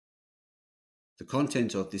The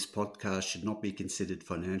content of this podcast should not be considered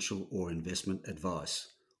financial or investment advice.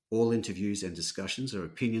 All interviews and discussions are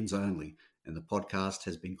opinions only, and the podcast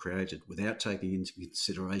has been created without taking into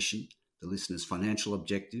consideration the listener's financial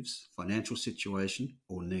objectives, financial situation,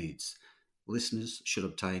 or needs. Listeners should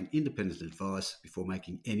obtain independent advice before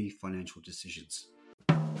making any financial decisions.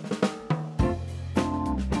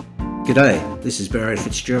 G'day, this is Barry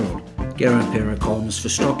Fitzgerald, Garapera columnist for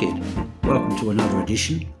Stockhead. Welcome to another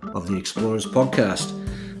edition of the Explorers Podcast.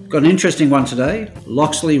 We've got an interesting one today.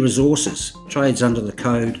 Locksley Resources trades under the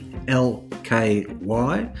code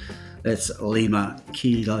LKY. That's Lima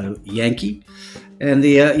Kilo Yankee. And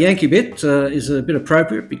the Yankee bit is a bit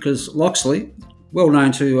appropriate because Locksley, well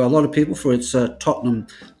known to a lot of people for its Tottenham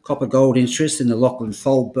copper gold interest in the Lachlan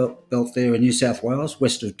Fold belt there in New South Wales,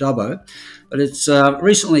 west of Dubbo. But it's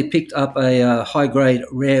recently picked up a high-grade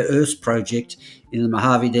rare earths project in the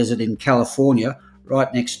Mojave Desert in California,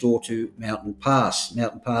 right next door to Mountain Pass.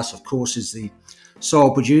 Mountain Pass, of course, is the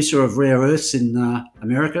sole producer of rare earths in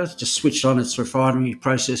America. It's just switched on its refinery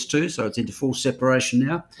process too, so it's into full separation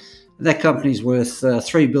now. And that company's worth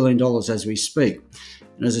 $3 billion as we speak.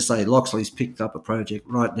 And as I say, Locksley's picked up a project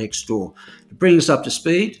right next door. To bring us up to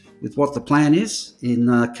speed with what the plan is in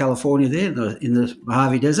California there, in the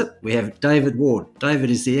Mojave Desert, we have David Ward. David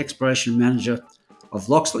is the exploration manager of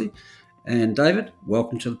Locksley. And David,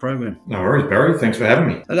 welcome to the program. No worries, Barry. Thanks for having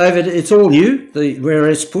me. David, it's all new, the rare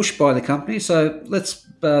earths push by the company. So let's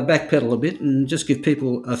backpedal a bit and just give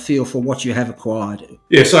people a feel for what you have acquired.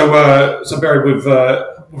 Yeah, so Barry, we've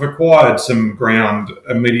acquired some ground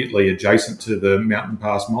immediately adjacent to the Mountain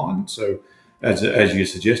Pass mine. So as you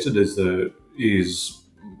suggested, is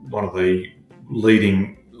one of the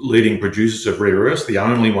leading producers of rare earths, the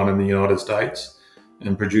only one in the United States,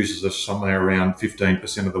 and produces us somewhere around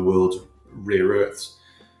 15% of the world's rare earths.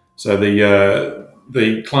 So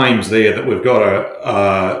the claims there that we've got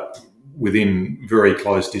are within very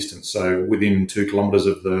close distance, so within 2 kilometres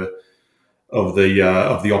of the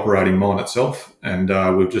operating mine itself, and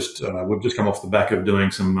we've just come off the back of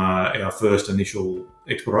doing some our first initial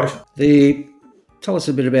exploration. Tell us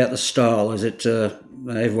a bit about the style. Is it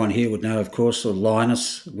everyone here would know, of course,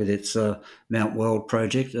 Linus with its Mount Weld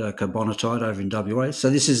project, carbonatite over in WA.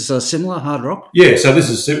 So this is similar hard rock. Yeah, so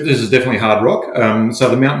this is definitely hard rock. So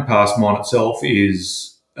the Mountain Pass mine itself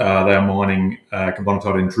is they are mining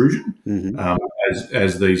carbonatite intrusion,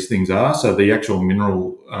 as these things are. So the actual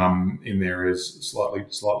mineral in there is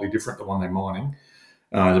slightly different. The one they're mining,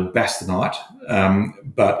 the bastnite,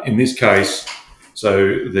 but in this case,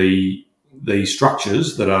 so the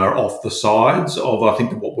structures that are off the sides of, I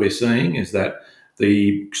think what we're seeing is that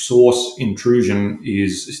the source intrusion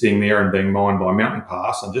is sitting there and being mined by Mountain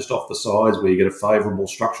Pass, and just off the sides where you get a favourable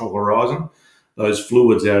structural horizon, those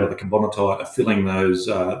fluids out of the carbonatite are filling those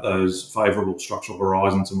favourable structural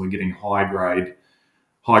horizons, and we're getting high grade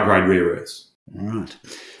rare earths. All right.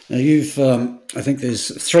 Now you've, I think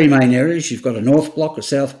there's 3 main areas. You've got a north block, a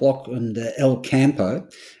south block, and El Campo.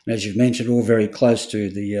 And as you've mentioned, all very close to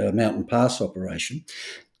the Mountain Pass operation.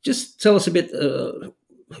 Just tell us a bit,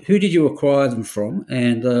 who did you acquire them from,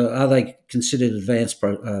 and are they considered advanced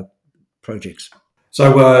projects?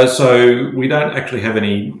 So we don't actually have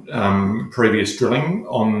any previous drilling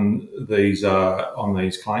on these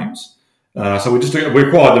claims. So we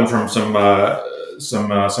acquired them from some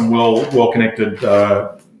well connected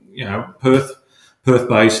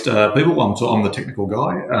Perth-based people. I'm the technical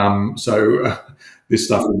guy, this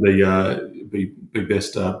stuff would be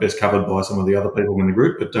best covered by some of the other people in the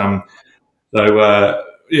group. But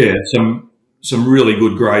some really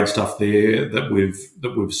good grade stuff there that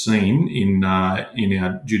we've seen in our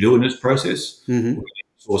due diligence process. Mm-hmm. We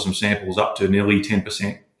saw some samples up to nearly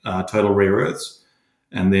 10% total rare earths,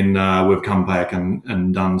 and then we've come back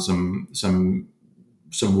and done some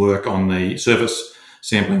work on the surface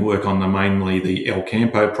sampling work on mainly the El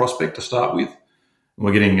Campo prospect to start with. And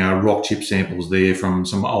we're getting rock chip samples there from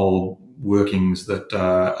some old workings that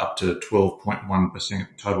are up to 12.1%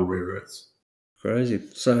 total rare earths. Crazy.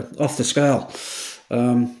 So off the scale,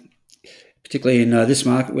 particularly in this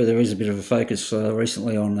market where there is a bit of a focus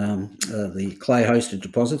recently on the clay-hosted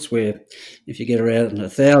deposits, where if you get around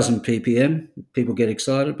 1,000 ppm, people get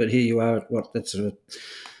excited. But here you are at that's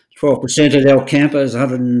 12% at El Campo is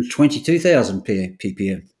 122,000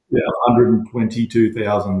 ppm. Yeah,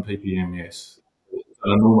 122,000 ppm, yes.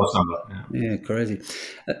 An enormous number. Yeah, crazy.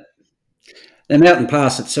 The Mountain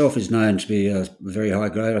Pass itself is known to be very high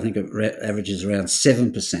grade. I think it averages around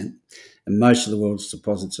 7%, and most of the world's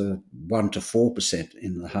deposits are 1 to 4%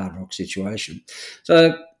 in the hard rock situation.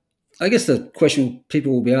 So I guess the question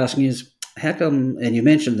people will be asking is, how come, and you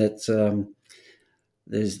mentioned that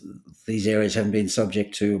these areas haven't been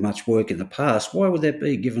subject to much work in the past. Why would that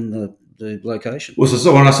be, given the location? Well,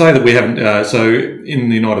 so when I say that we haven't, so in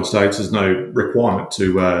the United States, there's no requirement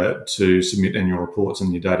to submit annual reports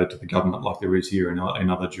and your data to the government like there is here in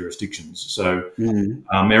other jurisdictions. So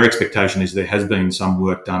our expectation is there has been some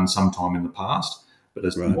work done sometime in the past, but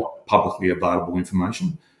it's not publicly available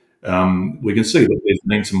information. We can see that there's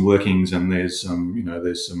been some workings and there's some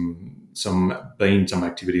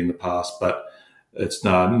activity in the past, but it's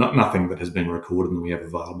nothing that has been recorded and we have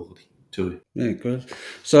availability to. Yeah, good.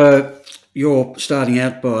 So you're starting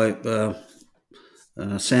out by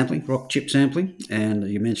sampling, rock chip sampling, and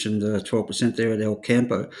you mentioned 12% there at El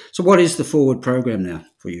Campo. So what is the forward program now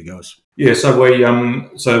for you guys? Yeah, so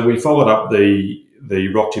we followed up the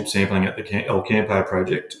rock chip sampling at the El Campo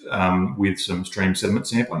project with some stream sediment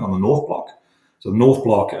sampling on the North Block. So the North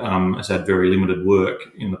Block has had very limited work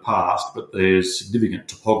in the past, but there's significant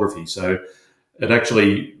topography. So it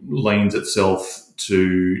actually leans itself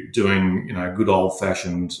to doing, good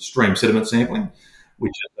old-fashioned stream sediment sampling,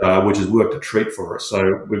 which has worked a treat for us.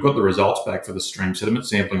 So we've got the results back for the stream sediment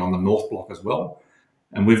sampling on the North Block as well,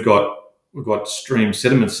 and we've got stream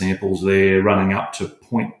sediment samples there running up to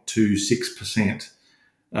 0.26%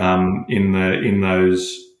 in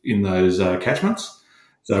those catchments.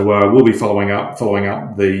 So we'll be following up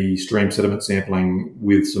the stream sediment sampling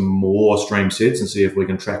with some more stream seds and see if we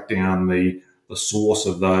can track down the source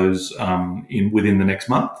of those within the next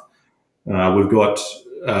month. We went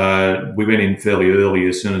in fairly early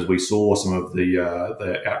as soon as we saw some of the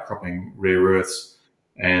outcropping rare earths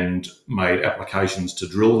and made applications to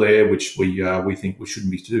drill there, which we think we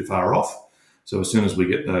shouldn't be too far off. So as soon as we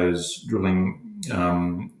get those drilling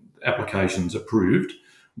applications approved,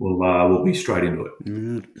 we'll be straight into it.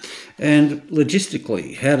 Right. And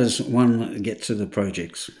logistically, how does one get to the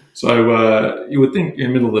projects? So you would think in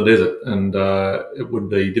the middle of the desert, and it would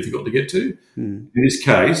be difficult to get to. In this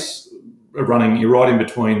case, you're right in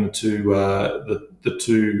between the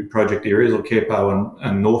two project areas, El Campo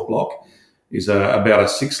and North Block, is about a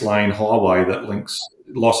 6-lane highway that links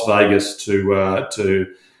Las Vegas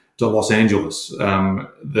to Los Angeles.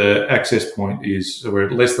 The access point is, we're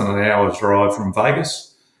at less than an hour's drive from Vegas.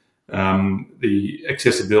 The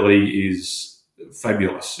accessibility is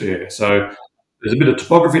fabulous. Yeah, so there's a bit of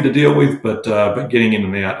topography to deal with, but getting in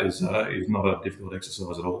and out is not a difficult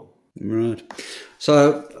exercise at all. Right.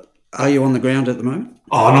 So, are you on the ground at the moment?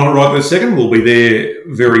 Oh, not right this second. We'll be there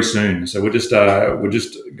very soon. So we just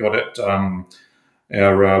got it. One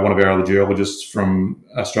of our other geologists from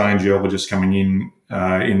Australian geologists coming in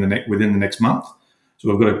within the next month. So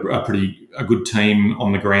we've got a good team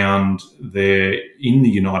on the ground there in the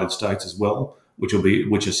United States as well, which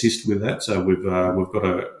assist with that. So we've got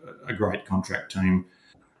a great contract team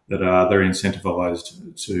that they're incentivised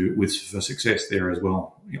for success there as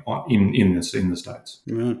well in the States.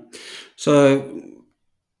 Right. So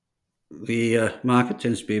the market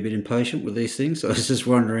tends to be a bit impatient with these things. So I was just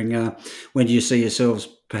wondering, when do you see yourselves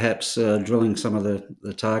perhaps drilling some of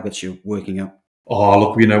the targets you're working up? Oh,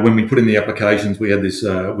 look, when we put in the applications, we had this.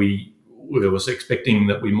 We was expecting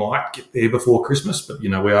that we might get there before Christmas, but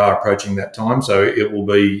we are approaching that time, so it will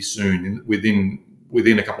be soon.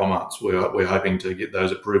 Within a couple of months, we're hoping to get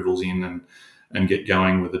those approvals in and get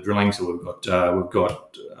going with the drilling. So we've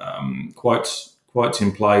got quotes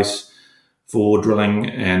in place for drilling,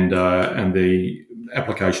 and the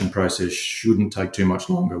application process shouldn't take too much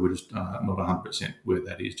longer. We're just not 100% where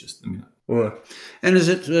that is just the minute. Right. And is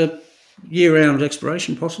it year-round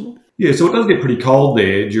exploration possible? Yeah, so it does get pretty cold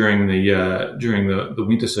there during the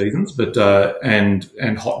winter seasons, but and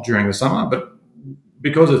hot during the summer. But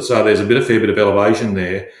because it's there's a fair bit of elevation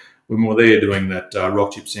there. When we were there doing that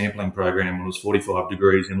rock chip sampling program, when it was 45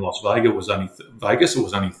 degrees in Las Vegas, it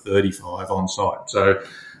was only 35 on site. So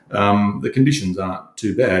the conditions aren't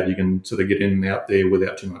too bad. You can sort of get in and out there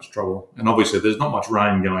without too much trouble. And obviously, there's not much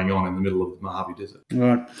rain going on in the middle of the Mojave Desert.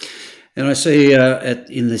 Right. And I see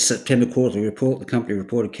in the September quarterly report, the company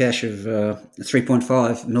reported cash of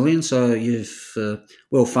 $3.5 million. So you've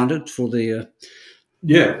well funded for the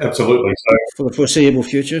yeah, absolutely. So for the foreseeable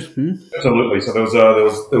future. Absolutely. So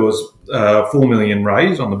there was $4 million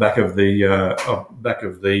raised on the back of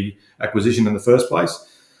the acquisition in the first place.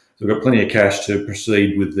 So we've got plenty of cash to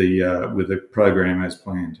proceed with the program as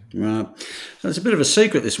planned. Right. So it's a bit of a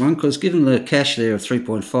secret, this one, because given the cash there of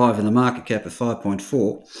 3.5 and the market cap of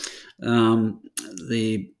 5.4,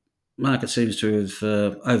 the market seems to have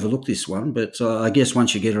overlooked this one. But I guess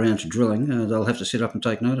once you get around to drilling, they'll have to sit up and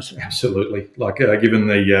take notice. Absolutely. Like given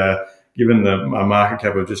the market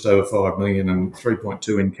cap of just over 5 million and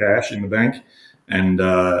 3.2 in cash in the bank, and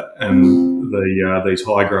these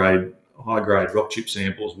high grade high grade rock chip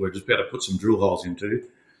samples we're just about to put some drill holes into.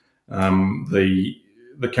 The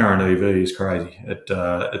current EV is crazy.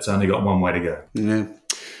 It's only got one way to go. Yeah.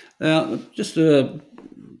 Just a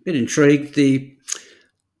bit intrigued.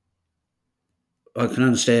 I can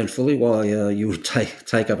understand fully why you would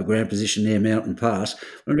take up a ground position near Mountain Pass.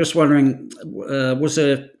 I'm just wondering, was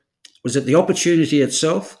it the opportunity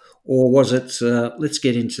itself, or was it? Let's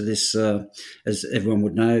get into this. As everyone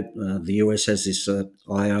would know, the US has this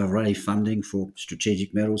IRA funding for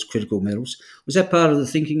strategic metals, critical metals. Was that part of the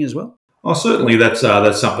thinking as well? Oh, certainly that's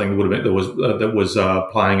something that was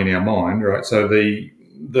playing in our mind, right? So the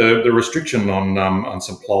restriction on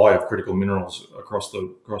supply of critical minerals across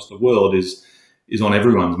the world is on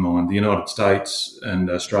everyone's mind. The United States and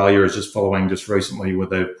Australia is just following just recently, where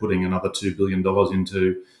they're putting another $2 billion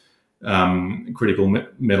into critical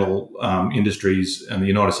metal industries, and the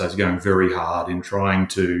United States is going very hard in trying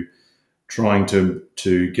to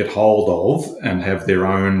get hold of and have their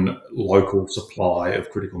own local supply of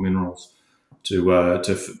critical minerals to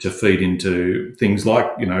feed into things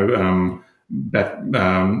like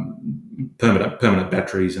permanent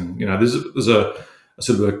batteries, and there's a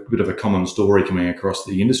sort of a bit of a common story coming across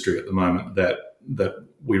the industry at the moment that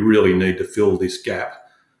we really need to fill this gap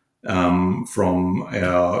from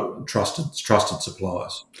our trusted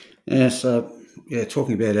suppliers. Yes,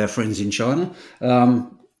 talking about our friends in China,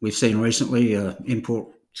 we've seen recently import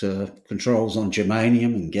controls on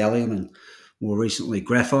germanium and gallium, and more recently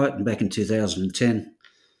graphite. And back in 2010,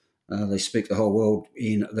 they speak the whole world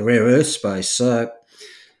in the rare earth space. So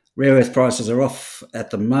rare earth prices are off at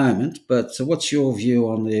the moment, but what's your view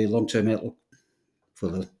on the long-term outlook for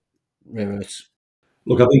the rare earths?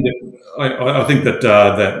 Look, I think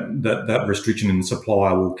that restriction in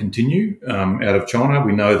supply will continue out of China.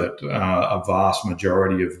 We know that a vast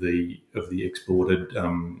majority of the exported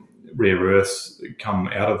rare earths come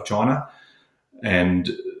out of China, and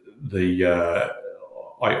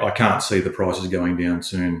I can't see the prices going down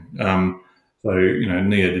soon. So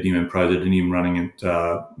neodymium and praseodymium running at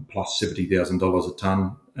plus $70,000 a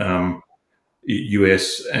ton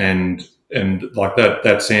US, and like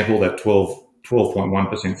that sample, that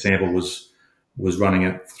 12.1% sample was running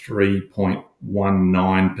at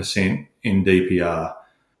 3.19% NdPr.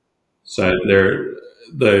 So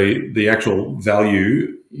the actual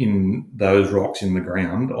value in those rocks in the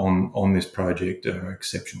ground on this project are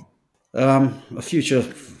exceptional. A future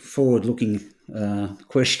forward-looking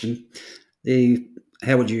question: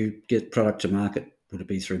 how would you get product to market? Would it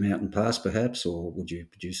be through Mountain Pass, perhaps, or would you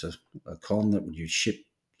produce a con that would you ship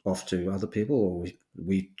off to other people, or are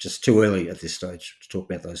we just too early at this stage to talk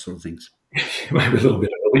about those sort of things? Maybe a little bit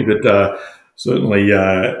early, but certainly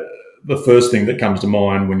the first thing that comes to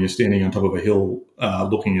mind when you're standing on top of a hill,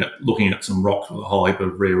 looking at some rocks with a whole heap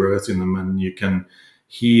of rare earths in them, and you can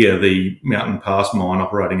hear the Mountain Pass mine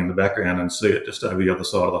operating in the background and see it just over the other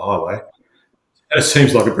side of the highway. It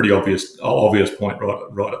seems like a pretty obvious point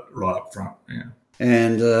right up front. Yeah.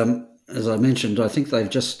 And as I mentioned, I think they've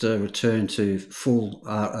just returned to full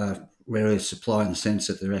rare earth supply in the sense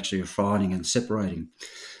that they're actually refining and separating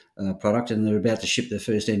product, and they're about to ship their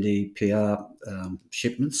first NdPr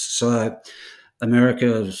shipments. So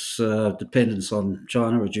America's dependence on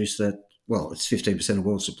China reduced that. Well, it's 15% of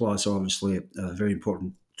world supply, so obviously very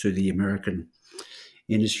important to the American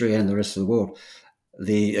industry and the rest of the world.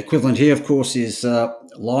 The equivalent here, of course, is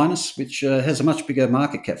Lynas, which has a much bigger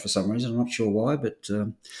market cap for some reason. I'm not sure why, but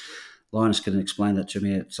Lynas can explain that to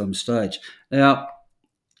me at some stage. Now,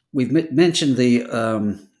 we've mentioned the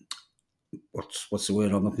what's the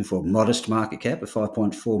word I'm looking for? Modest market cap of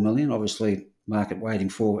 5.4 million. Obviously, market waiting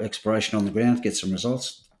for exploration on the ground, get some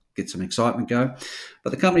results, get some excitement going.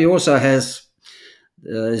 But the company also is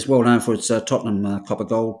well known for its Tottenham copper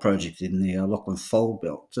gold project in the Lachlan Fold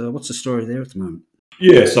Belt. What's the story there at the moment?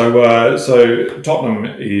 Yeah, so Tottenham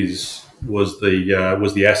was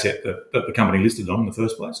the asset that the company listed on in the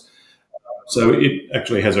first place. So it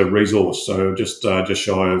actually has a resource, so just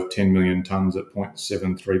shy of 10 million tonnes at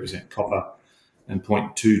 0.73% copper and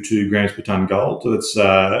 0.22 grams per tonne gold. So that's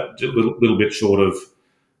a little bit short of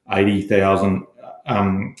 80,000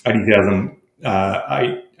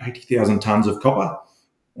 tonnes of copper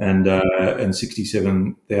and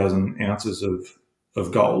 67,000 ounces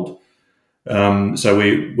of gold. So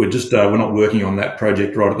we're not working on that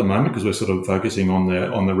project right at the moment because we're sort of focusing on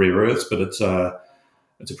the rare earths, but it's a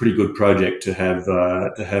pretty good project to have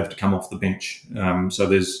to come off the bench. So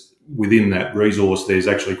there's within that resource there's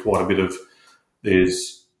actually quite a bit of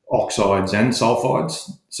there's oxides and sulfides.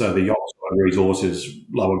 So the oxide resource is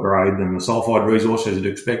lower grade than the sulfide resource, as you'd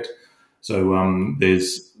expect. So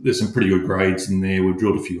there's some pretty good grades in there. We've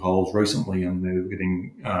drilled a few holes recently, and they're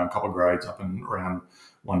getting copper grades up and around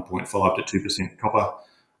 1.5 to 2% copper,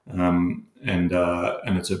 and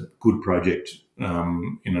it's a good project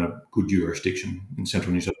in a good jurisdiction in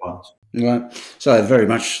central New South Wales. Right. So very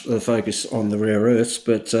much the focus on the rare earths,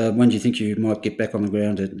 but when do you think you might get back on the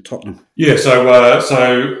ground at Tottenham? Yeah, so we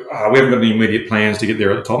haven't got any immediate plans to get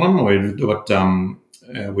there at Tottenham.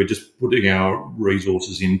 We're just putting our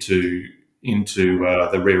resources into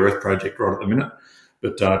the rare earth project right at the minute.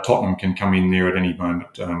 But Tottenham can come in there at any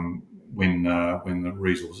moment when the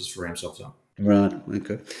resources free themselves up. Right.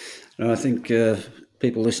 Okay. I think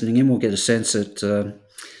people listening in will get a sense that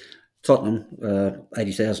Tottenham,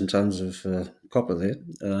 80,000 tonnes of copper there,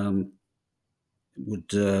 would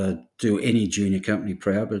do any junior company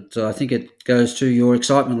proud. But I think it goes to your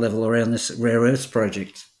excitement level around this rare earths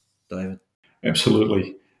project, David.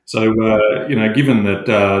 Absolutely. So, given that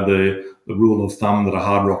the rule of thumb that a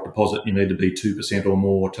hard rock deposit, you need to be 2% or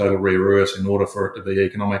more total rare earths in order for it to be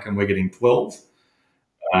economic, and we're getting 12.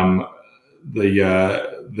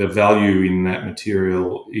 The value in that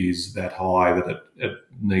material is that high that it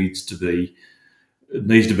needs to be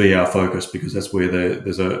our focus, because that's where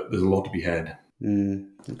there's a lot to be had.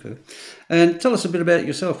 Okay. And tell us a bit about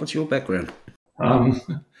yourself. What's your background?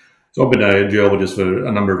 So I've been a geologist for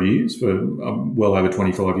a number of years, for well over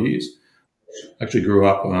 25 years. Actually grew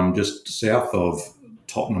up just south of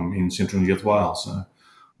Tottenham in central New South Wales. So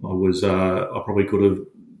I probably could have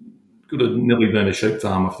nearly been a sheep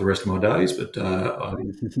farmer for the rest of my days, but I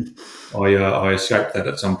escaped that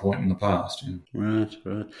at some point in the past. Yeah. Right.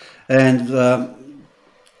 And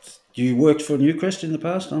you worked for Newcrest in the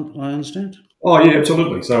past, I understand? Oh, yeah,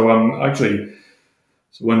 absolutely. So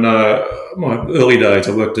when my early days,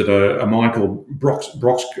 I worked at a mine called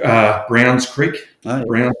Browns Creek. Oh, yeah.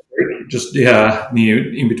 Browns Creek, just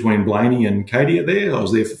near in between Blaney and Cadia. There, I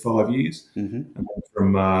was there for 5 years, and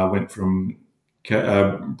went from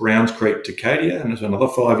Browns Creek to Cadia, and there's another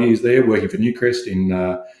 5 years there working for Newcrest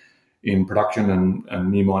in production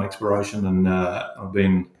and near mine exploration, and I've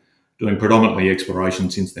been doing predominantly exploration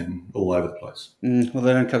since then, all over the place. Well,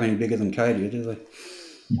 they don't come any bigger than Cadia, do they?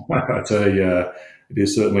 I tell you, it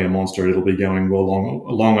is certainly a monster. It'll be going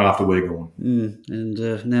long after we're gone.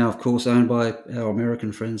 And now, of course, owned by our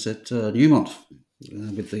American friends at Newmont,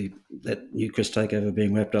 with that Newcrest takeover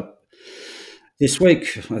being wrapped up this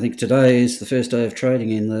week. I think today is the first day of trading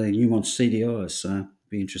in the Newmont CDIs, so it'll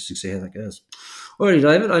be interesting to see how that goes. Alrighty,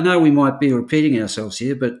 David, I know we might be repeating ourselves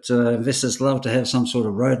here, but investors love to have some sort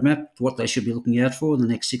of roadmap, what they should be looking out for in the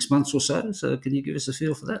next 6 months or so. So can you give us a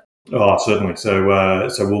feel for that? Oh, certainly. So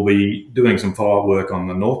we'll be doing some follow-up work on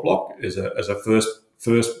the North Block as a first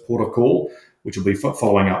port of call, which will be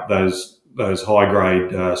following up those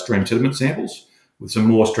high-grade stream sediment samples with some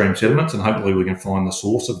more stream sediments, and hopefully we can find the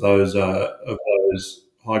source of those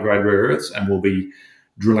high-grade rare earths, and we'll be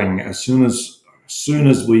drilling as soon as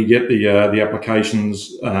we get the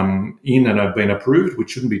applications in and have been approved,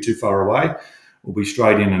 which shouldn't be too far away. We'll be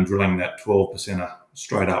straight in and drilling that 12%er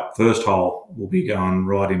straight up. First hole, we'll be going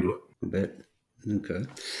right into it. I bet. Okay.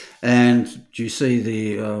 And do you see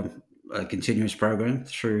the continuous program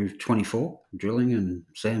through 24, drilling and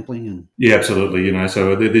sampling? And yeah, absolutely.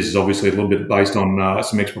 So this is obviously a little bit based on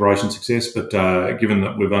some exploration success, but given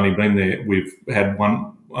that we've only been there, we've had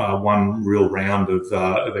one real round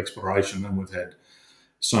of exploration, and we've had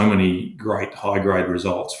so many great high-grade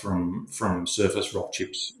results from surface rock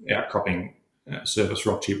chips, outcropping surface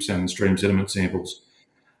rock chips and stream sediment samples.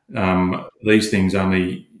 These things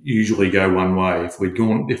only usually go one way. If we'd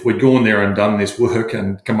gone there and done this work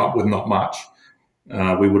and come up with not much,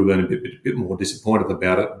 we would have been a bit more disappointed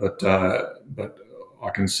about it. But I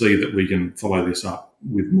can see that we can follow this up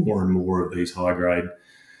with more and more of these high-grade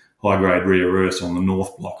rare earths on the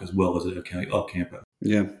North Block as well as El Campo.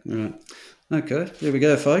 Yeah, right. Okay, there we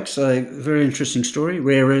go, folks. A very interesting story.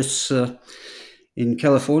 Rare earths in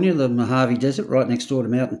California, the Mojave Desert, right next door to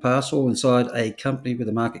Mountain Pass, all inside a company with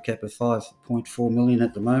a market cap of $5.4 million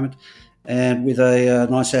at the moment, and with a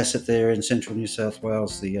nice asset there in central New South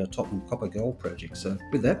Wales, the Tottenham Copper Gold Project. So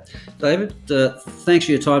with that, David, thanks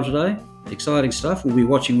for your time today. Exciting stuff. We'll be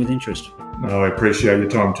watching with interest. I appreciate your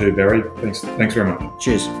time too, Barry. Thanks very much.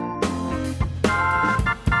 Cheers.